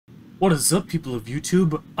What is up, people of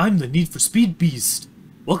YouTube? I'm the Need for Speed Beast.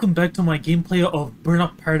 Welcome back to my gameplay of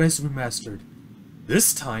Burnout Paradise Remastered.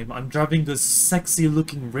 This time, I'm driving this sexy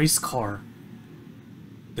looking race car.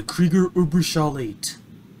 The ReauBeau 8.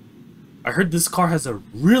 I heard this car has a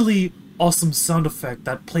really awesome sound effect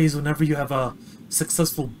that plays whenever you have a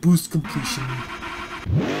successful boost completion.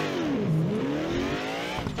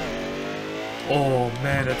 Oh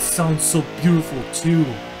man, it sounds so beautiful too.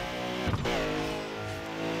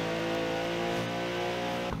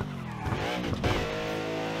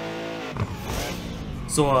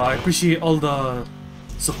 So I appreciate all the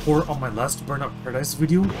support on my last Burnout Paradise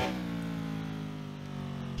video.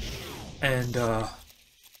 And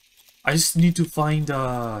I just need to find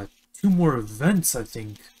 2 more events, I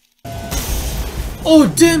think.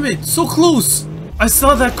 Oh damn it! So close! I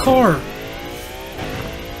saw that car!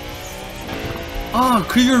 Ah,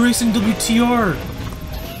 Krieger Racing WTR!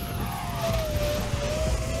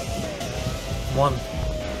 Come on.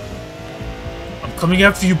 I'm coming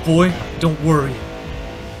after you, boy. Don't worry.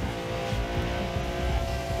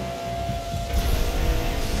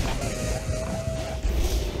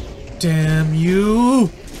 Damn you!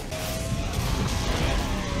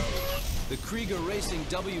 The Krieger Racing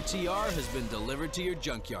WTR has been delivered to your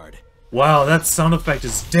junkyard. Wow, that sound effect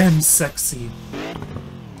is damn sexy.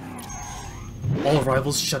 All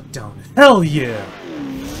rivals shut down. Hell yeah!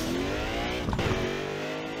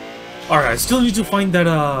 Alright, I still need to find that,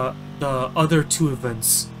 the other 2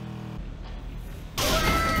 events.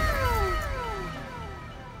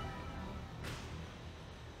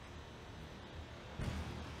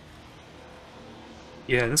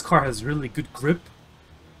 Yeah, this car has really good grip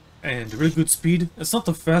and really good speed. It's not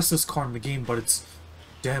the fastest car in the game, but it's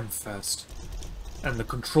damn fast. And the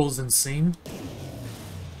control's insane.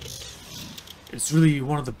 It's really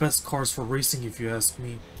one of the best cars for racing, if you ask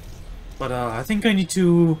me. But I think I need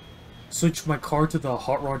to switch my car to the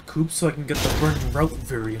Hot Rod Coupe so I can get the Burning Route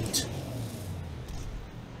variant.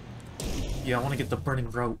 Yeah, I want to get the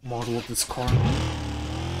Burning Route model of this car.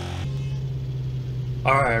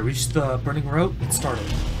 Alright, I reached the Burning Route. Let's start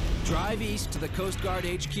it. Drive east to the Coast Guard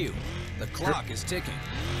HQ. The clock is ticking.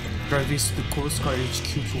 Drive east to the Coast Guard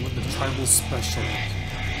HQ to win the Tribal Special.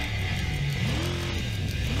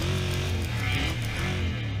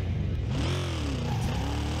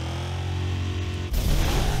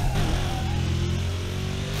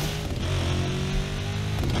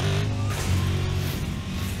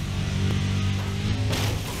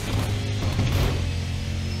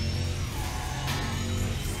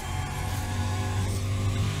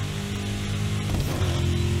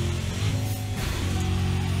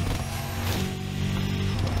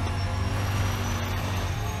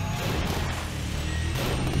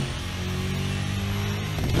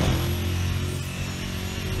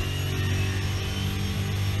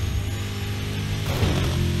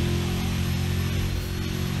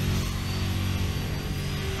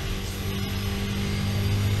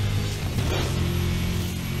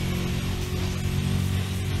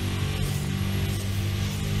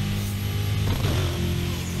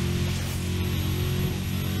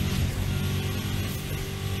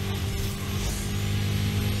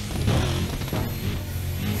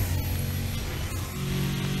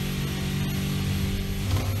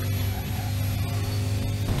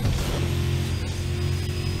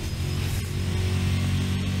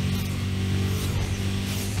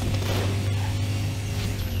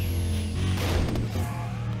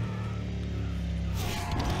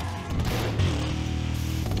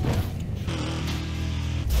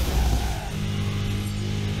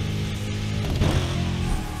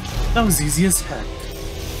 That was easy as heck.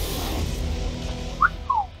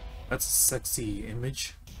 That's a sexy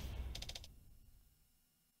image.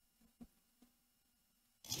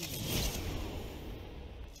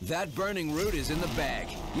 That burning route is in the bag.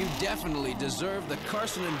 You definitely deserve the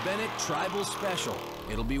Carson and Bennett Tribal Special.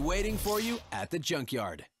 It'll be waiting for you at the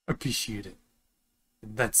junkyard. Appreciate it.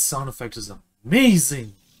 That sound effect is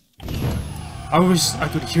amazing. I wish I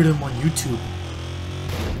could hear them on YouTube.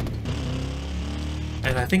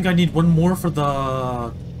 And I think I need 1 more for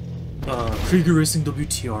the Krieger Racing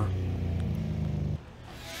WTR.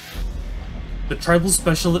 The Tribal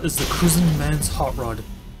Special is the Cruising Man's Hot Rod.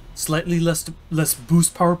 Slightly less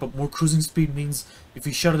boost power, but more cruising speed means if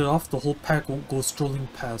you shut it off, the whole pack won't go strolling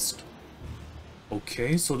past.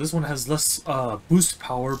 Okay, so this one has less boost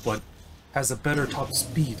power, but has a better top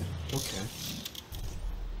speed. Okay.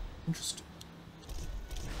 Interesting.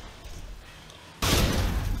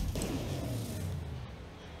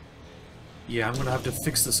 Yeah, I'm gonna have to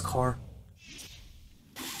fix this car.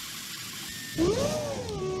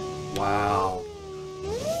 Wow.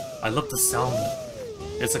 I love the sound.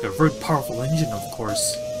 It's like a very powerful engine, of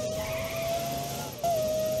course.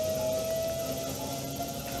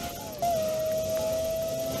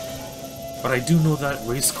 But I do know that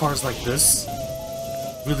race cars like this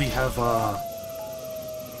really have,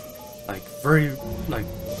 like, very, like,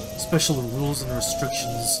 special rules and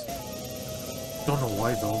restrictions. Don't know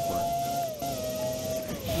why though, but...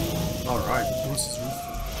 Alright, who's this roof?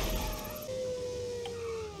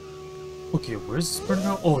 Okay, where's this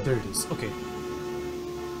Burnout? Oh, there it is. Okay.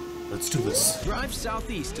 Let's do this. Drive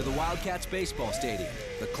southeast to the Wildcats baseball stadium.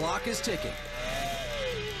 The clock is ticking.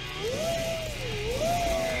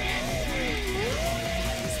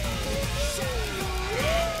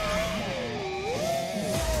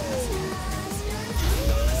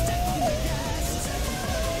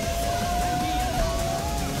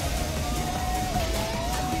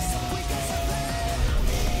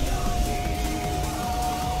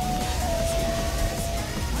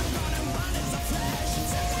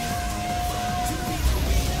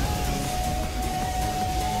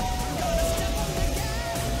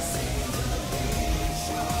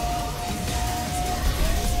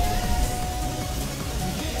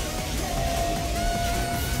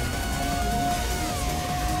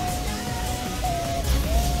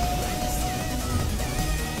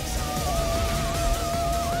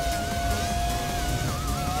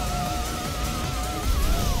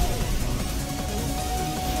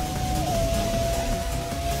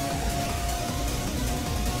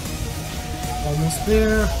 Almost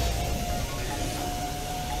there.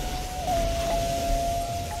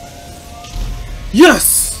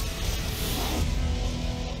 Yes!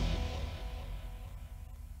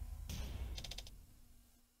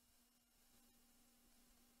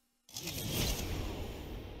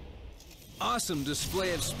 Awesome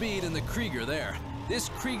display of speed in the Krieger there. This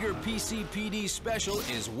Krieger PCPD special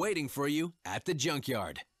is waiting for you at the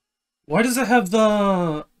junkyard. Why does it have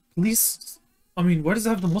the police... I mean, why does it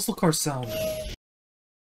have the muscle car sound?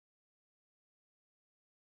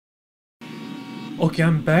 Okay,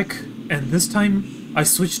 I'm back, and this time I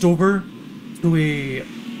switched over to a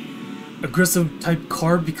aggressive type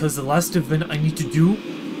car because the last event I need to do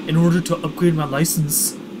in order to upgrade my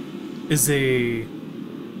license is a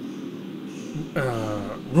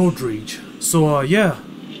road rage. So yeah,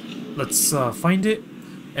 let's find it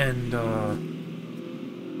and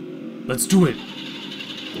let's do it.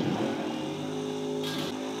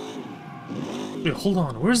 Wait, hold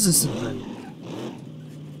on, where's this event?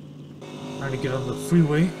 Trying to get on the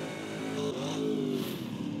freeway.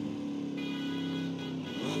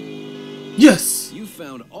 Yes! You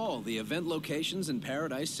found all the event locations in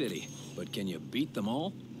Paradise City, but can you beat them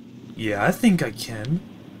all? Yeah, I think I can.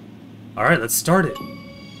 Alright, let's start it.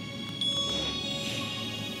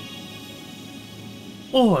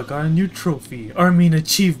 Oh, I got a new trophy. Or I mean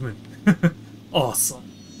achievement. Awesome.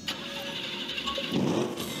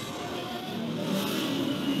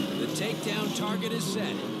 The takedown target is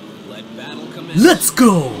set. Let battle commence. Let's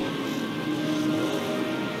go!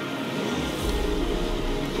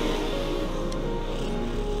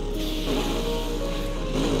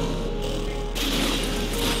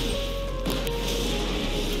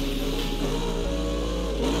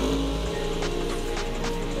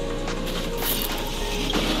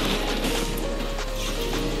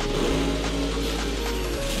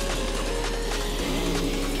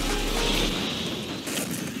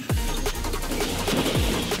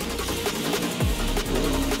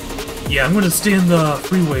 Yeah, I'm gonna stay in the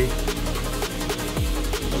freeway.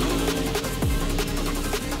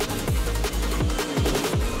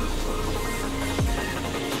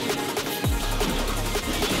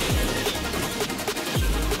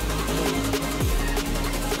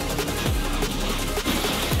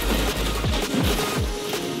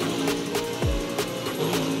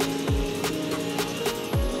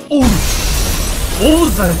 Oh! What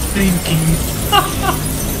was I thinking?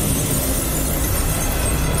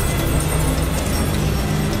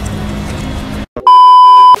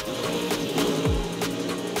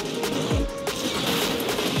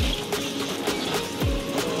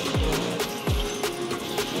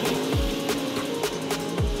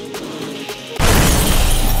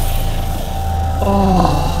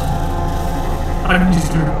 I need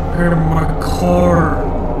to repair my car.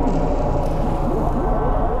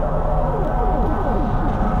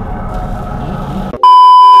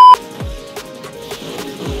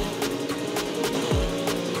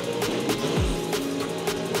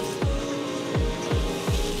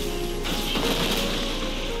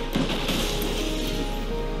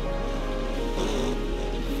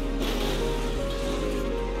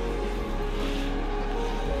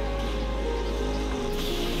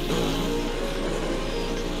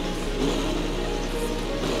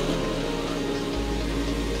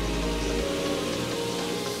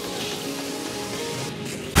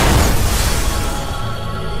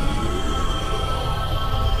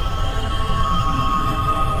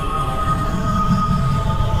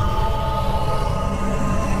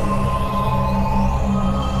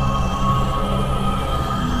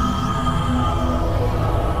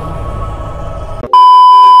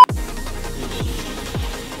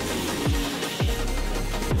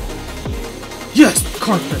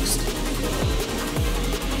 car fixed.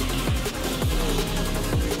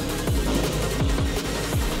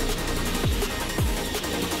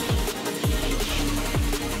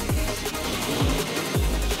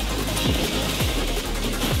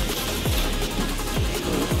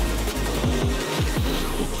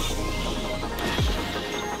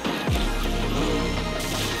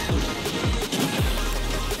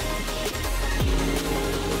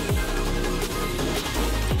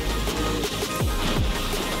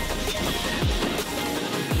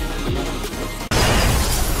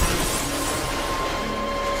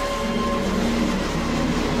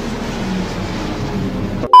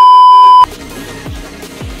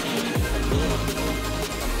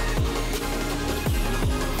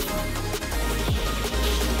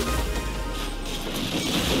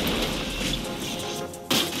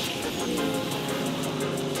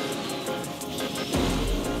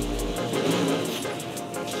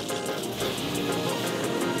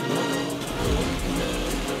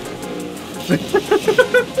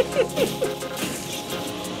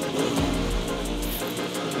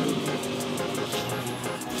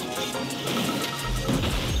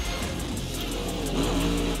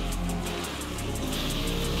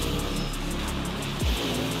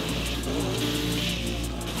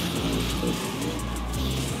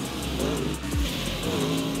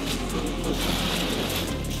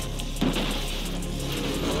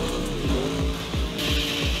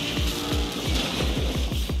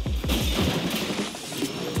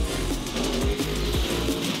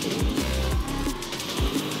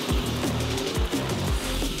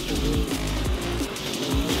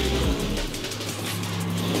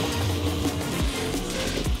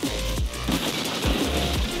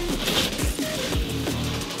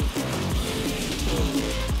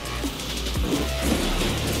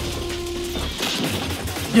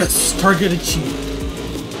 Yes, target achieved.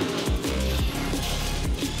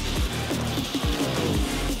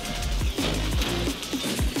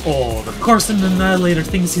 Oh, the Carson Annihilator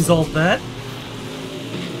thinks he's all that.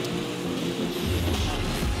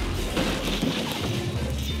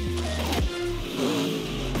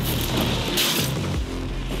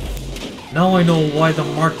 Now I know why the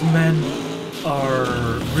marked men are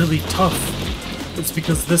really tough. It's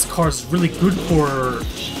because this car's really good for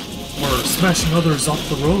smashing others off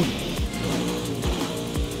the road.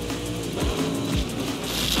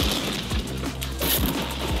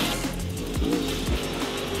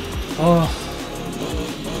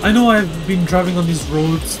 I know I've been driving on these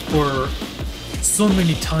roads for so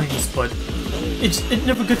many times, but it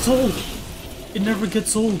never gets old. It never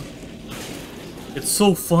gets old. It's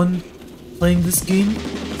so fun playing this game.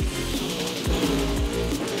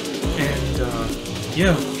 And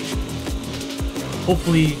yeah.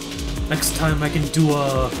 Hopefully next time I can do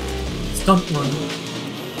a stunt run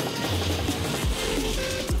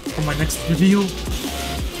for my next video.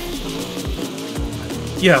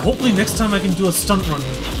 Yeah, hopefully next time I can do a stunt run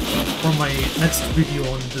for my next video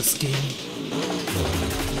on this game.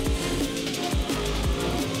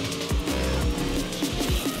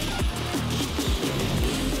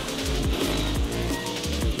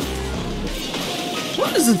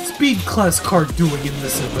 What is a speed class car doing in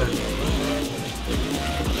this event?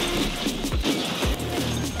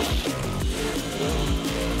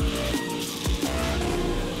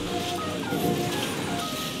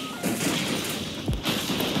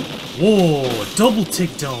 Whoa, double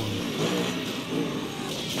takedown.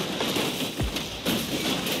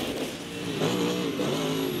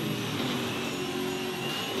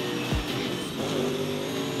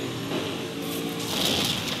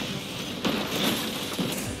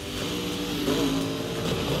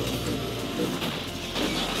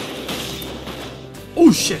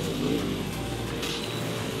 Oh shit.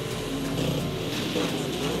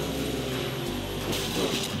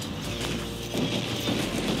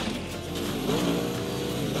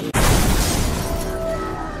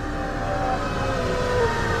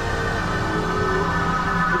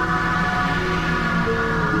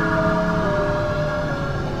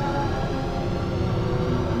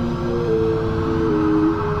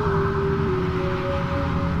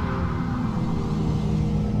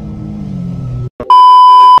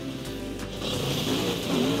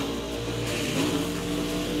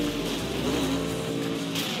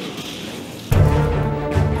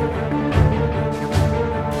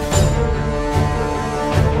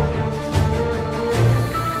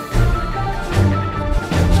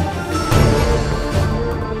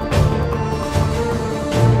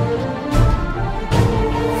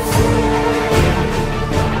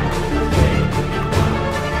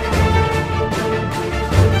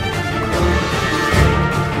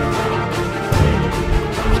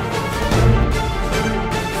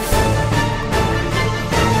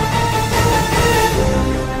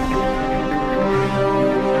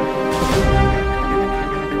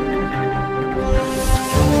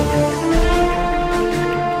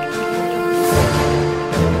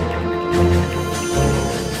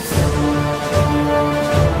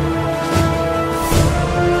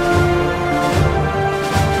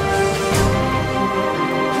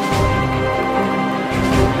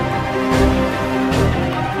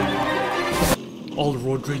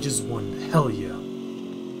 just won. Hell yeah.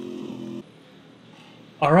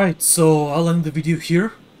 Alright, so I'll end the video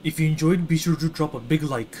here. If you enjoyed, be sure to drop a big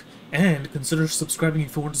like, and consider subscribing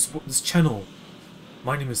if you want to support this channel.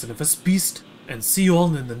 My name is NFS Beast, and see you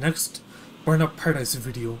all in the next Burnout Paradise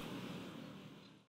video.